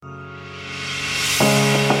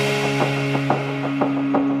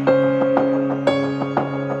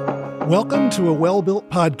Welcome to a well-built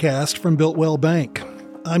podcast from Builtwell Bank.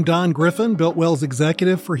 I'm Don Griffin, Builtwell's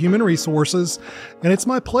executive for human resources, and it's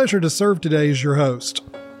my pleasure to serve today as your host.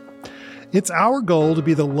 It's our goal to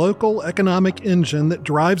be the local economic engine that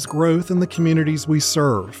drives growth in the communities we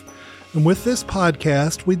serve. And with this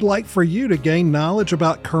podcast, we'd like for you to gain knowledge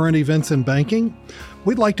about current events in banking.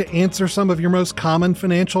 We'd like to answer some of your most common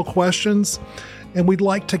financial questions, and we'd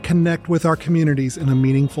like to connect with our communities in a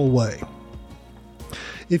meaningful way.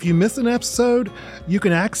 If you miss an episode, you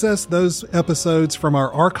can access those episodes from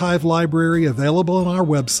our archive library available on our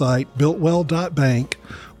website, builtwell.bank,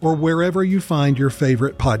 or wherever you find your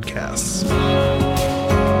favorite podcasts.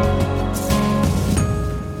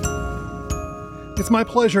 It's my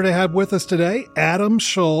pleasure to have with us today Adam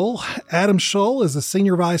Shull. Adam Shull is a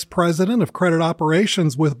Senior Vice President of Credit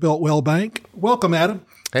Operations with Builtwell Bank. Welcome, Adam.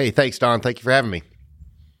 Hey, thanks, Don. Thank you for having me.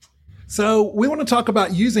 So we want to talk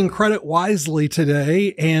about using credit wisely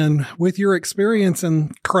today. And with your experience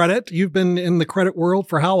in credit, you've been in the credit world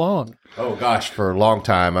for how long? Oh, gosh, for a long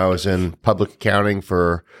time. I was in public accounting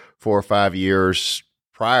for 4 or 5 years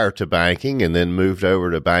prior to banking, and then moved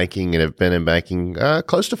over to banking and have been in banking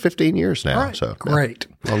close to 15 years now. All right, so great.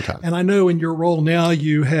 Yeah, long time. And I know in your role now,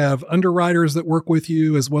 you have underwriters that work with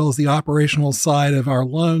you as well as the operational side of our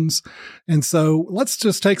loans. And so let's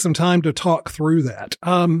just take some time to talk through that.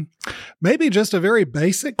 Maybe just a very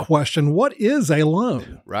basic question. What is a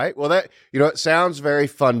loan? Right. Well, it sounds very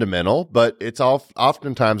fundamental, but it's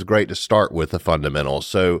oftentimes great to start with the fundamentals.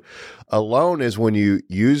 So a loan is when you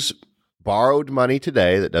use borrowed money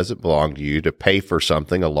today that doesn't belong to you to pay for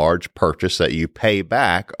something, a large purchase that you pay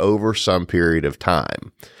back over some period of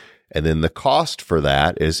time. And then the cost for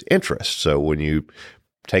that is interest. So when you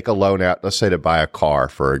take a loan out, let's say to buy a car,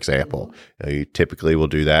 for example, you typically will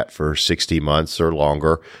do that for 60 months or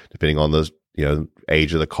longer, depending on the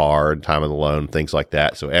age of the car and time of the loan, things like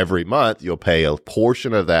that. So every month you'll pay a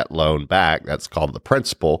portion of that loan back. That's called the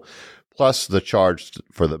principal, plus the charge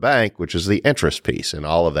for the bank, which is the interest piece. And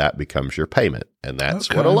all of that becomes your payment. And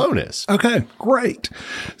that's what a loan is. Okay, great.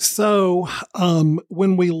 So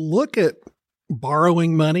when we look at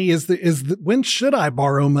borrowing money, when should I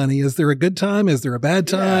borrow money? Is there a good time? Is there a bad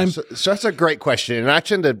time? Yeah, so that's a great question. And I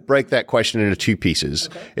tend to break that question into two pieces.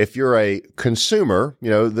 Okay. If you're a consumer,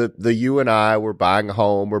 the you and I, we're buying a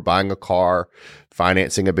home, we're buying a car,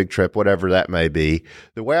 financing a big trip, whatever that may be.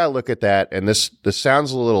 The way I look at that, and this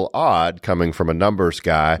sounds a little odd coming from a numbers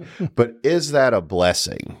guy, but is that a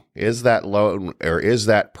blessing? Is that loan or is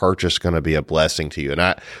that purchase going to be a blessing to you?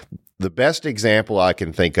 And the best example I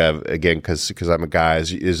can think of, again, because I'm a guy,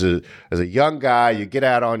 is as a young guy, you get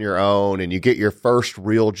out on your own and you get your first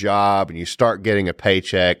real job and you start getting a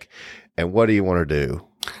paycheck. And what do you want to do?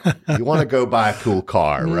 You want to go buy a cool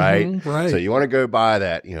car, right? Right. So you want to go buy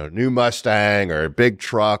that, new Mustang or a big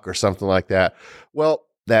truck or something like that. Well,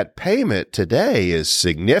 that payment today is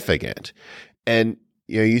significant. And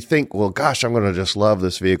you think, well, gosh, I'm going to just love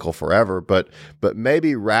this vehicle forever. But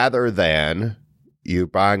maybe rather than you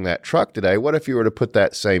buying that truck today, what if you were to put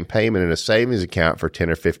that same payment in a savings account for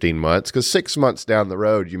 10 or 15 months? Because 6 months down the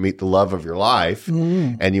road, you meet the love of your life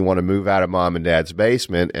and you want to move out of mom and dad's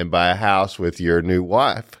basement and buy a house with your new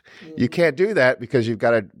wife. You can't do that because you've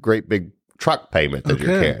got a great big truck payment that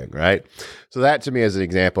you're carrying, right? So that to me is an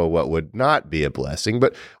example of what would not be a blessing.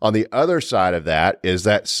 But on the other side of that is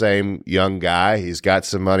that same young guy. He's got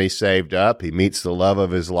some money saved up. He meets the love of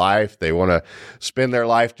his life. They want to spend their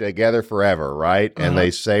life together forever, right? And they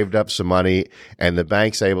saved up some money and the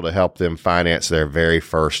bank's able to help them finance their very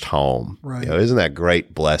first home. Right. Isn't that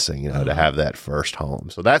great blessing, to have that first home?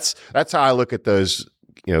 So that's how I look at those,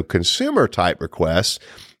 consumer type requests.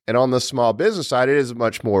 And on the small business side, it is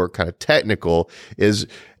much more kind of technical. Is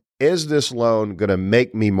this loan going to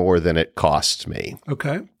make me more than it costs me?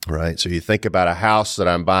 Okay. Right. So you think about a house that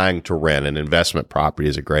I'm buying to rent. An investment property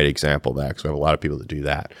is a great example of that because we have a lot of people that do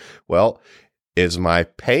that. Well, is my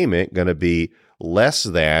payment going to be less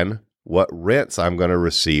than what rents I'm going to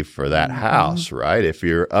receive for that house, right? If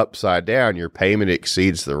you're upside down, your payment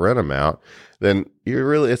exceeds the rent amount, then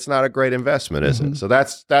it's not a great investment, is it? So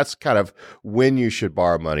that's kind of when you should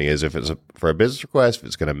borrow money, is if it's for a business request, if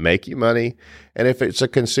it's going to make you money. And if it's a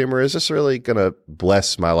consumer, is this really going to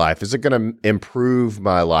bless my life? Is it going to improve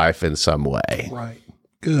my life in some way? Right.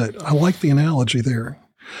 Good. I like the analogy there.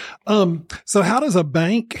 So how does a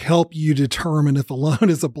bank help you determine if a loan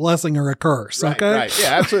is a blessing or a curse? Right, okay. Right.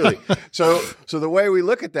 Yeah, absolutely. So the way we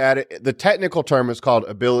look at that, the technical term is called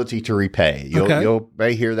ability to repay. You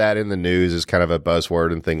may hear that in the news as kind of a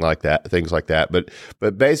buzzword and things like that.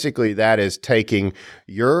 But basically that is taking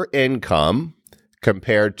your income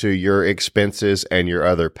compared to your expenses and your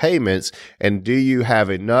other payments? And do you have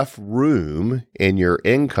enough room in your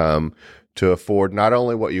income to afford not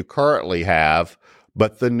only what you currently have,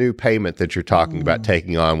 but the new payment that you're talking about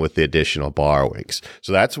taking on with the additional borrowings?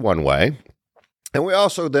 So that's one way. And we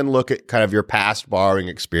also then look at kind of your past borrowing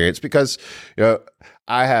experience, because,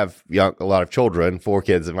 I have a lot of children, 4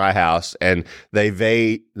 kids in my house, and they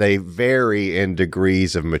vary in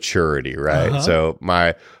degrees of maturity, right? Uh-huh. So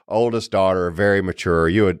my oldest daughter, very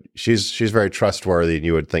mature. She's very trustworthy, and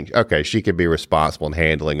you would think, okay, she could be responsible in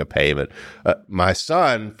handling a payment. My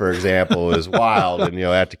son, for example, is wild, and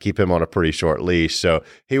I have to keep him on a pretty short leash. So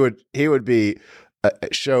he would be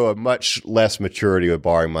show a much less maturity with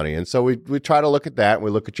borrowing money. And so we try to look at that. And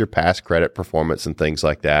we look at your past credit performance and things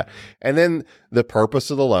like that. And then the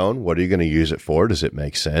purpose of the loan, what are you going to use it for? Does it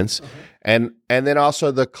make sense? Uh-huh. And then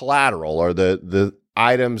also the collateral, or the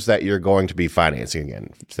items that you're going to be financing.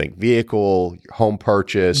 Again, think vehicle, home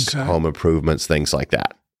purchase, home improvements, things like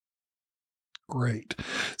that. Great.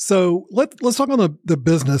 So let's talk on the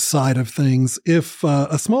business side of things. If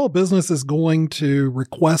a small business is going to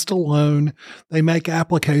request a loan, they make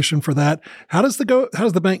application for that. How does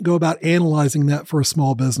the bank go about analyzing that for a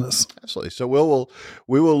small business? Absolutely. So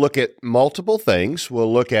we will look at multiple things.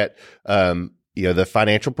 We'll look at the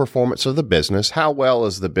financial performance of the business. How well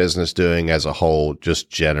is the business doing as a whole, just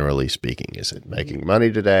generally speaking? Is it making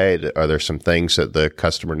money today? Are there some things that the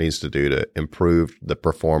customer needs to do to improve the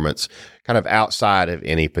performance kind of outside of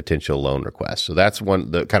any potential loan request? So that's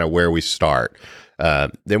the kind of where we start.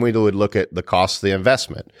 Then we would look at the cost of the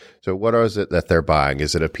investment. So what is it that they're buying?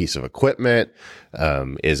 Is it a piece of equipment?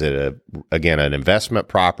 Is it an investment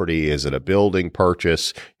property? Is it a building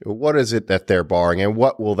purchase? What is it that they're borrowing, and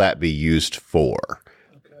what will that be used for?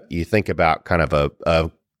 Okay. You think about kind of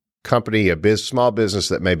a company, small business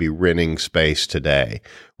that may be renting space today.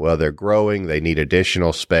 Well, they're growing. They need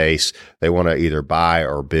additional space. They want to either buy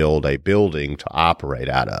or build a building to operate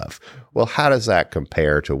out of. Well, how does that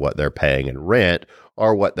compare to what they're paying in rent,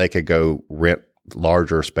 or what they could go rent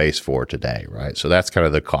larger space for today, right? So that's kind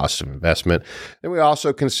of the cost of investment. Then we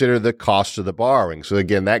also consider the cost of the borrowing. So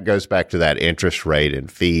again, that goes back to that interest rate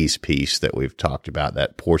and fees piece that we've talked about,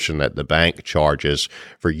 that portion that the bank charges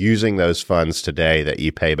for using those funds today that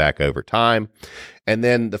you pay back over time. And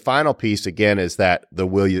then the final piece, again, is that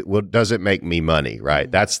does it make me money,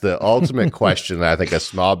 right? That's the ultimate question that I think a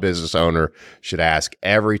small business owner should ask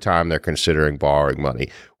every time they're considering borrowing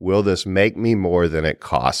money. Will this make me more than it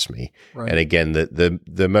costs me? Right. And again,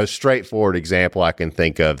 the most straightforward example I can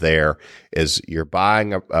think of there is you're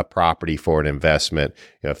buying a property for an investment.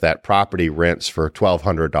 If that property rents for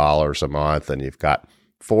 $1,200 a month and you've got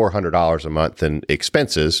 $400 a month in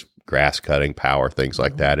expenses, grass cutting, power, things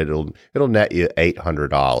like that, it'll net you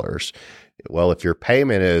 $800. Well, if your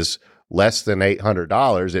payment is less than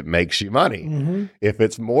 $800, it makes you money. Mm-hmm. If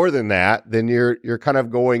it's more than that, then you're kind of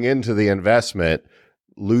going into the investment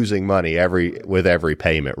losing money with every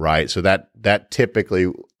payment, right? So that typically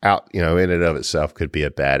in and of itself could be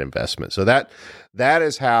a bad investment. So that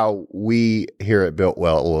is how we here at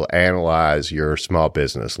BuiltWell will analyze your small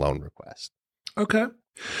business loan request. Okay.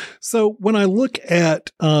 So when I look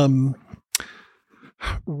at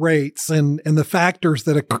rates and the factors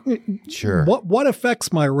that sure, what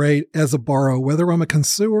affects my rate as a borrower, whether I'm a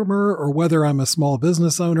consumer or whether I'm a small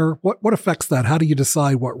business owner, what affects that? How do you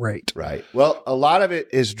decide what rate? Right. Well, a lot of it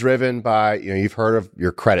is driven by, you've heard of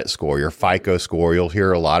your credit score, your FICO score. You'll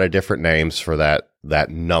hear a lot of different names for that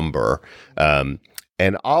number.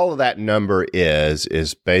 And all of that number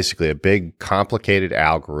is basically a big complicated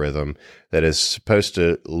algorithm that is supposed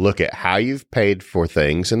to look at how you've paid for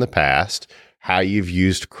things in the past, how you've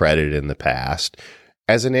used credit in the past,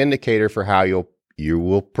 as an indicator for how you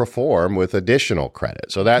will perform with additional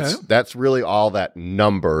credit. So that's really all that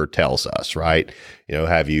number tells us, right?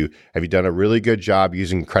 Have you done a really good job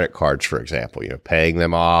using credit cards, for example, paying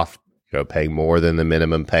them off, paying more than the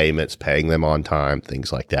minimum payments, paying them on time,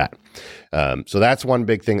 things like that. So that's one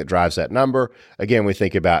big thing that drives that number. Again, we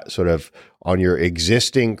think about sort of on your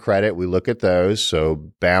existing credit, we look at those. So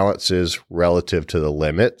balances relative to the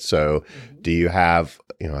limit. So do you have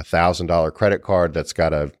 $1,000 credit card that's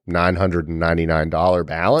got a $999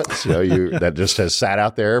 balance, that just has sat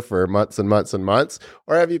out there for months and months and months,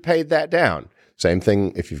 or have you paid that down? Same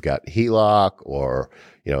thing if you've got HELOC or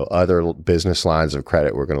other business lines of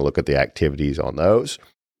credit. We're going to look at the activities on those.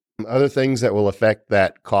 Other things that will affect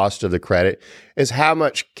that cost of the credit is how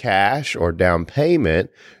much cash or down payment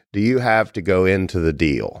do you have to go into the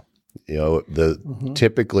deal?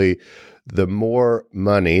 Typically, the more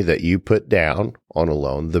money that you put down on a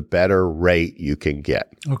loan, the better rate you can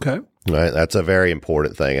get. Okay. Right. That's a very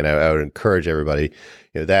important thing. And I would encourage everybody,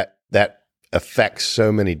 that affects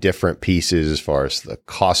so many different pieces as far as the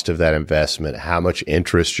cost of that investment, how much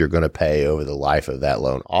interest you're going to pay over the life of that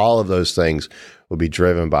loan. All of those things will be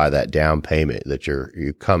driven by that down payment that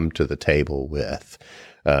you come to the table with.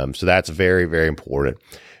 So that's very, very important.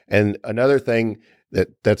 And another thing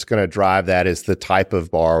that's going to drive that is the type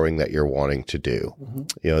of borrowing that you're wanting to do.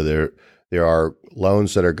 Mm-hmm. There are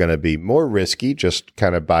loans that are going to be more risky just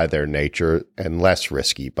kind of by their nature and less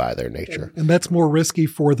risky by their nature. And that's more risky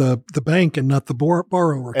for the bank and not the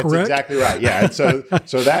borrower, correct? That's exactly right. Yeah. And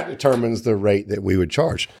so that determines the rate that we would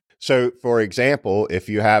charge. So for example, if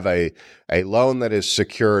you have a loan that is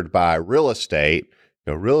secured by real estate,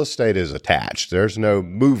 real estate is attached. There's no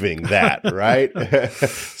moving that, right?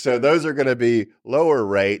 So those are going to be lower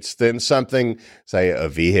rates than something, say, a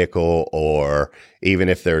vehicle, or even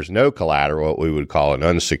if there's no collateral, what we would call an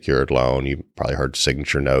unsecured loan. You probably heard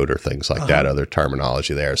signature note or things like that, other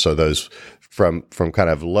terminology there. So those from kind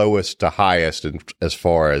of lowest to highest, and as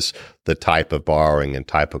far as the type of borrowing and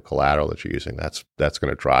type of collateral that you're using, that's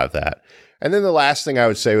going to drive that. And then the last thing I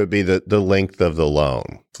would say would be the length of the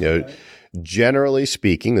loan. Generally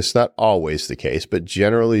speaking, it's not always the case, but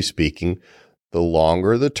generally speaking, the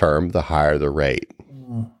longer the term, the higher the rate.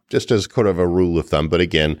 Just as kind of a rule of thumb. But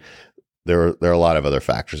again, there are a lot of other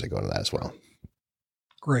factors that go into that as well.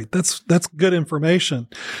 Great. That's good information.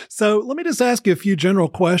 So let me just ask you a few general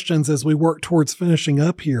questions as we work towards finishing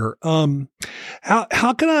up here.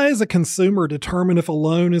 How can I, as a consumer, determine if a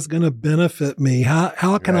loan is going to benefit me?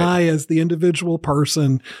 How can I, as the individual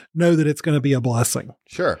person, know that it's going to be a blessing?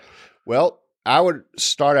 Sure. Well, I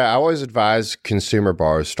always advise consumer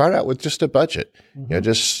borrowers, start out with just a budget. Mm-hmm.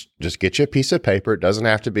 Just get you a piece of paper. It doesn't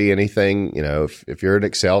have to be anything, if you're an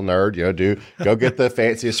Excel nerd, go get the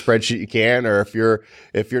fanciest spreadsheet you can, or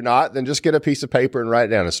if you're not, then just get a piece of paper and write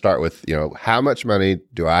it down and start with, how much money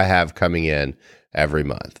do I have coming in every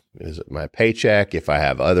month? Is it my paycheck? If I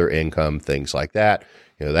have other income, things like that,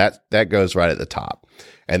 that goes right at the top.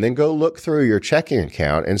 And then go look through your checking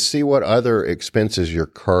account and see what other expenses you're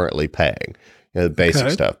currently paying. The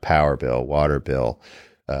basic stuff, power bill, water bill,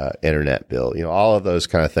 internet bill, all of those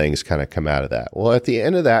kind of things kind of come out of that. Well, at the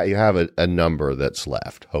end of that, you have a number that's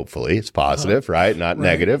left. Hopefully it's positive, right? Not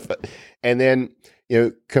negative. And then,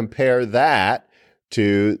 compare that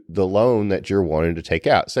to the loan that you're wanting to take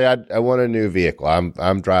out. Say I want a new vehicle.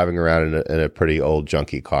 I'm driving around in a pretty old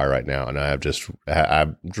junky car right now, and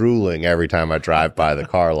I'm drooling every time I drive by the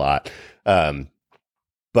car lot.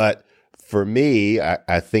 But for me,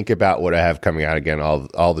 I think about what I have coming out again.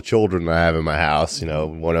 All the children that I have in my house.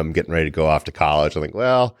 One of them getting ready to go off to college. I think,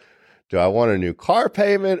 well, do I want a new car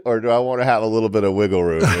payment, or do I want to have a little bit of wiggle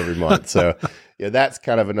room every month? So that's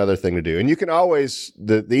kind of another thing to do. And you can always,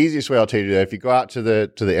 the easiest way I'll tell you to do that, if you go out to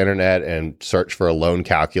the internet and search for a loan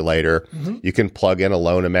calculator, you can plug in a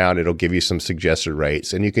loan amount. It'll give you some suggested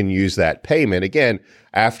rates, and you can use that payment again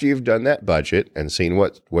after you've done that budget and seen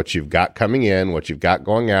what you've got coming in, what you've got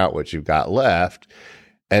going out, what you've got left.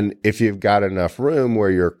 And if you've got enough room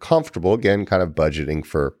where you're comfortable, again, kind of budgeting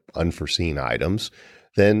for unforeseen items,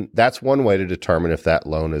 then that's one way to determine if that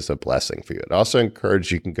loan is a blessing for you. It also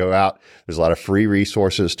encourages you can go out. There's a lot of free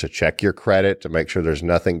resources to check your credit to make sure there's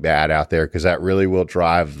nothing bad out there, because that really will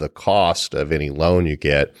drive the cost of any loan you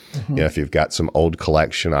get. If you've got some old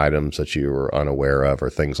collection items that you were unaware of or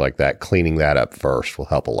things like that, cleaning that up first will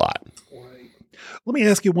help a lot. Let me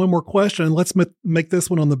ask you one more question. Let's make this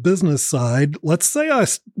one on the business side. Let's say I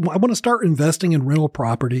want to start investing in rental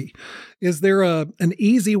property. Is there an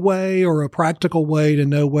easy way or a practical way to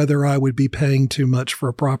know whether I would be paying too much for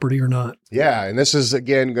a property or not? Yeah, and this is,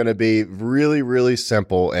 again, going to be really, really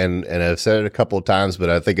simple. And I've said it a couple of times,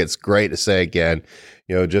 but I think it's great to say again,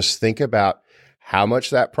 just think about how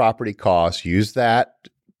much that property costs. Use that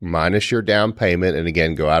minus your down payment. And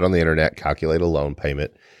again, go out on the internet, calculate a loan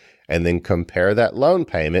payment, and then compare that loan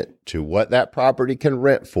payment to what that property can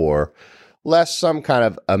rent for, less some kind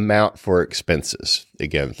of amount for expenses.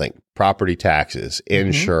 Again, think property taxes,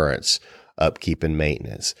 insurance, upkeep and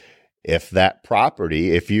maintenance. If that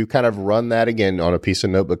property, if you kind of run that again on a piece of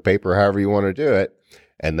notebook paper, however you want to do it,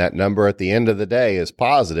 and that number at the end of the day is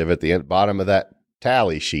positive, at the bottom of that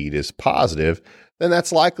tally sheet is positive, then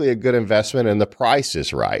that's likely a good investment and the price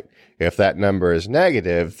is right. If that number is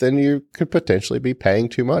negative, then you could potentially be paying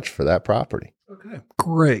too much for that property. Okay,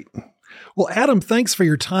 great. Well, Adam, thanks for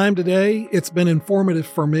your time today. It's been informative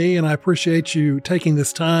for me, and I appreciate you taking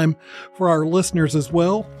this time for our listeners as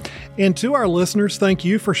well. And to our listeners, thank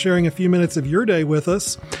you for sharing a few minutes of your day with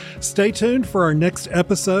us. Stay tuned for our next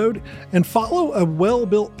episode and follow a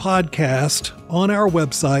Well-Built podcast on our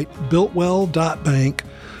website, builtwell.bank,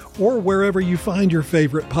 or wherever you find your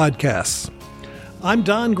favorite podcasts. I'm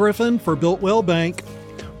Don Griffin for Built Well Bank.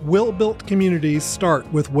 Well-built communities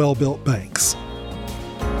start with well-built banks.